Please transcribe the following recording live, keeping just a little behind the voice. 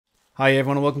Hi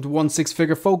everyone and welcome to 1/6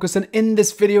 Figure Focus, and in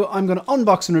this video I'm going to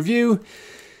unbox and review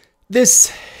this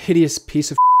hideous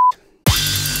piece of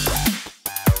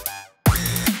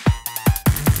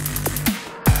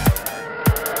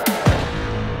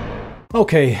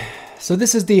Okay, so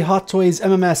this is the HotToys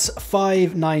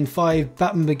MMS595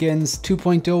 Batman Begins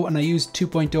 2.0, and I used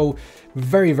 2.0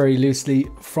 very loosely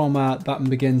from Batman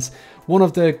Begins. One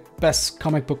of the best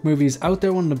comic book movies out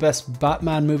there, one of the best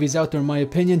Batman movies out there in my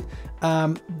opinion.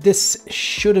 This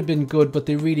should have been good, but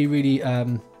they really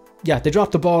they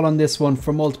dropped the ball on this one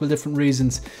for multiple different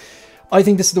reasons. I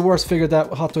think this is the worst figure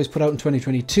that HotToys put out in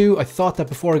 2022. I thought that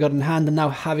before I got it in hand, and now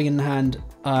having it in hand,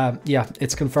 yeah,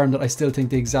 it's confirmed that I still think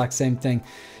the exact same thing.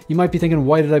 You might be thinking,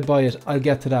 why did I buy it? I'll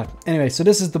get to that. Anyway, so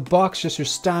this is the box, just your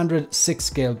standard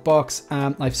 6-scale box.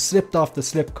 I've slipped off the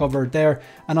slip cover there,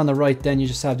 and on the right then you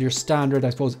just have your standard, I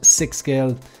suppose,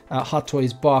 6-scale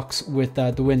HotToys box with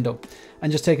the window.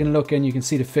 And just taking a look in, you can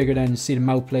see the figure then, you see the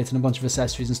mouth plates and a bunch of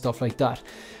accessories and stuff like that.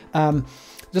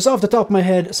 Just off the top of my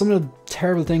head, some of the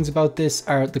terrible things about this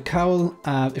are the cowl.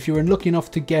 If you were lucky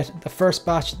enough to get the first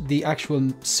batch, the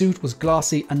actual suit was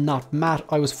glossy and not matte.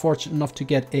 I was fortunate enough to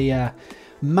get a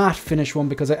matte finish one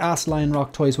because I asked Lion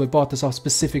Rock Toys, who I bought this off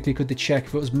specifically, could they check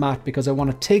if it was matte, because I want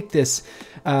to take this,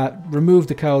 remove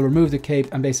the cowl, remove the cape,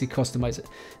 and basically customize it.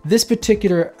 This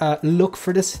particular look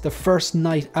for this, the first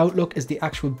night out look, is the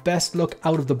actual best look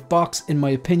out of the box in my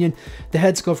opinion. The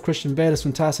head sculpt Christian Bale is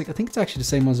fantastic. I think it's actually the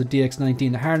same one as the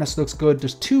DX19. The harness looks good.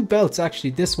 There's two belts actually,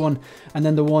 this one and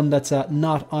then the one that's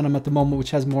not on him at the moment,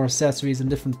 which has more accessories and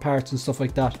different parts and stuff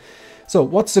like that. So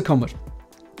what's it come with?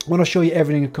 I want to show you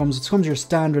everything it comes. It comes your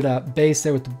standard base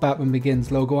there with the Batman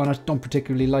Begins logo on it. Don't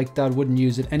particularly like that, wouldn't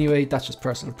use it anyway. That's just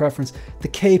personal preference. The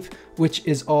cape, which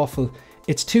is awful.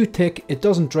 It's too thick, it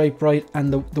doesn't drape right,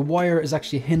 and the wire is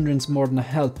actually a hindrance more than a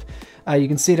help. You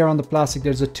can see there on the plastic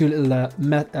there's two little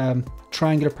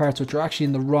triangular parts which are actually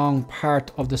in the wrong part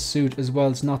of the suit as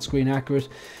well. It's not screen accurate.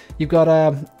 You've got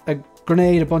a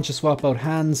grenade, a bunch of swap out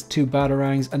hands, two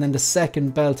batarangs, and then the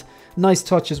second belt. Nice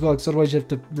touch as well, because otherwise you have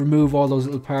to remove all those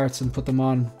little parts and put them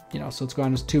on, you know, so it's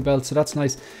going as two belts, so that's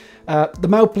nice. The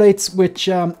mouth plates, which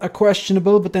are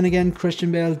questionable, but then again,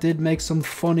 Christian Bale did make some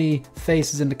funny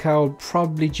faces in the cowl,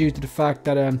 probably due to the fact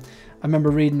that I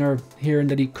remember reading or hearing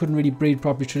that he couldn't really breathe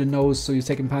properly through the nose, so he was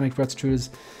taking panic breaths through his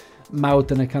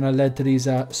mouth, and it kind of led to these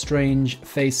strange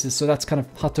faces. So that's kind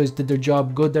of, HotToys did their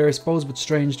job good there, I suppose, but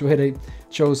strange the way they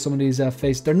chose some of these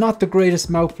faces. They're not the greatest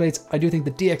mouth plates. I do think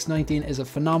the DX19 is a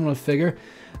phenomenal figure.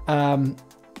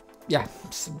 Yeah,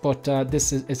 but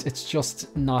this is it's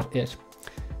just not it.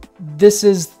 This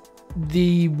is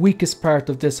the weakest part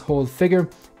of this whole figure.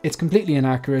 It's completely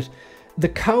inaccurate. The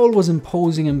cowl was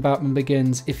imposing in Batman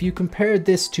Begins. If you compared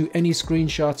this to any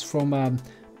screenshots from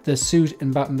the suit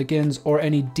in Batman Begins, or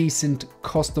any decent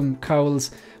custom cowls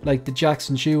like the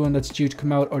Jackson Shoe one that's due to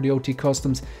come out, or the OT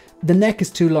Customs, the neck is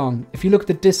too long. If you look at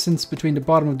the distance between the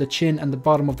bottom of the chin and the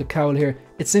bottom of the cowl here,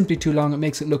 it's simply too long. It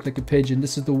makes it look like a pigeon.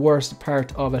 This is the worst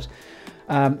part of it.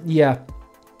 Yeah,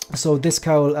 so this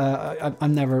cowl,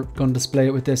 I'm never going to display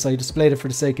it with this. I displayed it for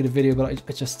the sake of the video, but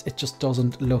it just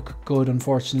doesn't look good,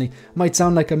 unfortunately. Might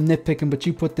sound like I'm nitpicking, but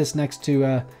you put this next to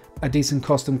a decent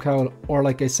custom cowl, or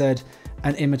like I said,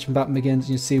 an image from Batman Begins,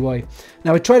 and you see why.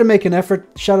 Now I try to make an effort.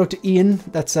 Shout out to Ian,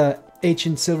 that's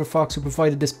Ancient Silver Fox, who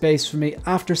provided this base for me.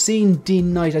 After seeing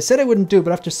Dean Knight, I said I wouldn't do it,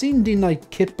 but after seeing Dean Knight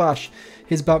kit bash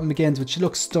his Batman Begins, which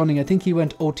looks stunning, I think he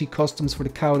went OT Customs for the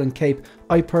cowl and cape.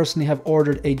 I personally have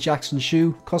ordered a Jackson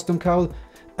Shoe custom cowl,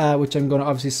 which I'm going to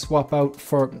obviously swap out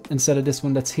for instead of this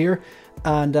one that's here.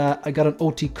 And I got an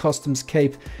OT Customs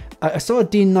cape. I saw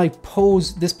Dean Knight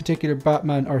pose this particular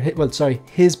Batman, or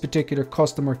his particular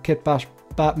custom or kit bash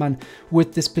Batman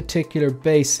with this particular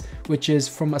base, which is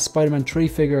from a Spider-Man 3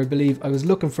 figure, I believe. I was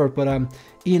looking for it, but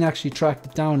Ian actually tracked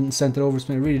it down and sent it over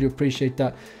to me. I really do appreciate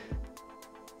that.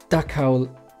 That cowl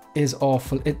is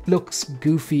awful. It looks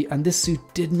goofy, and this suit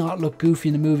did not look goofy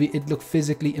in the movie. It looked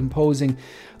physically imposing.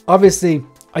 Obviously,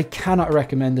 I cannot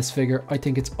recommend this figure. I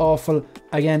think it's awful.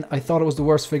 Again, I thought it was the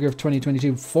worst figure of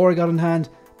 2022 before I got in hand,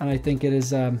 and I think it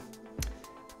is,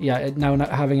 yeah, now not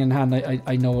having it in hand,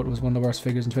 I know it was one of the worst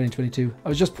figures in 2022. I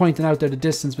was just pointing out there the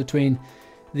distance between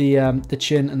the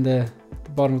chin and the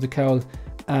bottom of the cowl,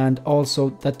 and also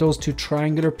that those two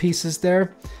triangular pieces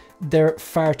there, they're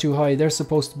far too high. They're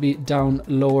supposed to be down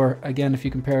lower, again, if you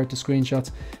compare it to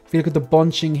screenshots. If you look at the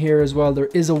bunching here as well, there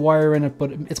is a wire in it,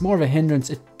 but it's more of a hindrance.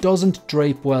 It doesn't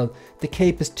drape well. The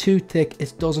cape is too thick,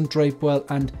 it doesn't drape well,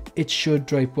 and it should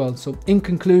drape well. So in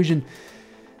conclusion,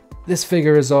 This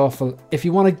figure is awful. If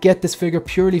you want to get this figure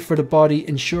purely for the body,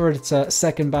 ensure it's a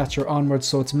second batch or onwards,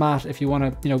 so it's matte. If you want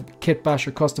to, you know, kit bash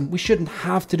or custom, we shouldn't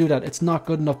have to do that. It's not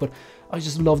good enough, but I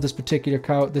just love this particular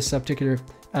particular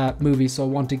movie, so I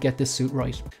want to get this suit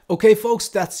right. Okay folks,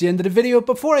 that's the end of the video.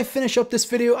 Before I finish up this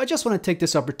video, I just want to take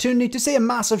this opportunity to say a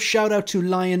massive shout out to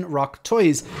Lion Rock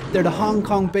Toys. They're the Hong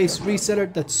Kong based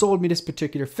reseller that sold me this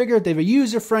particular figure. They have a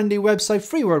user friendly website,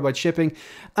 free worldwide shipping,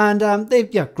 and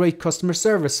they've great customer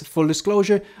service. Full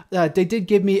disclosure, they did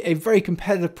give me a very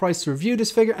competitive price to review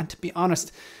this figure, and to be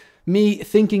honest, me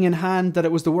thinking in hand that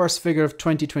it was the worst figure of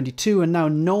 2022 and now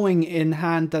knowing in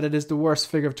hand that it is the worst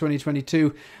figure of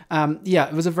 2022, yeah,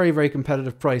 it was a very, very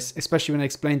competitive price, especially when I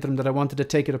explained to them that I wanted to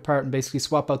take it apart and basically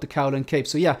swap out the cowl and cape.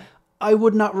 So yeah, I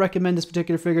would not recommend this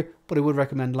particular figure, but I would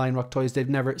recommend Lion Rock Toys. They've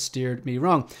never steered me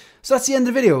wrong. So that's the end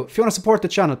of the video. If you want to support the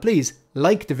channel, please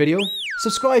like the video,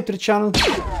 subscribe to the channel,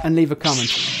 and leave a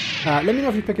comment. Let me know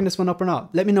if you're picking this one up or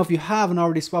not. Let me know if you haven't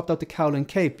already swapped out the cowl and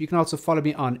cape. You can also follow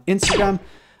me on Instagram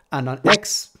and on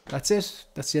X. That's it.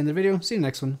 That's the end of the video. See you in the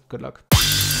next one. Good luck.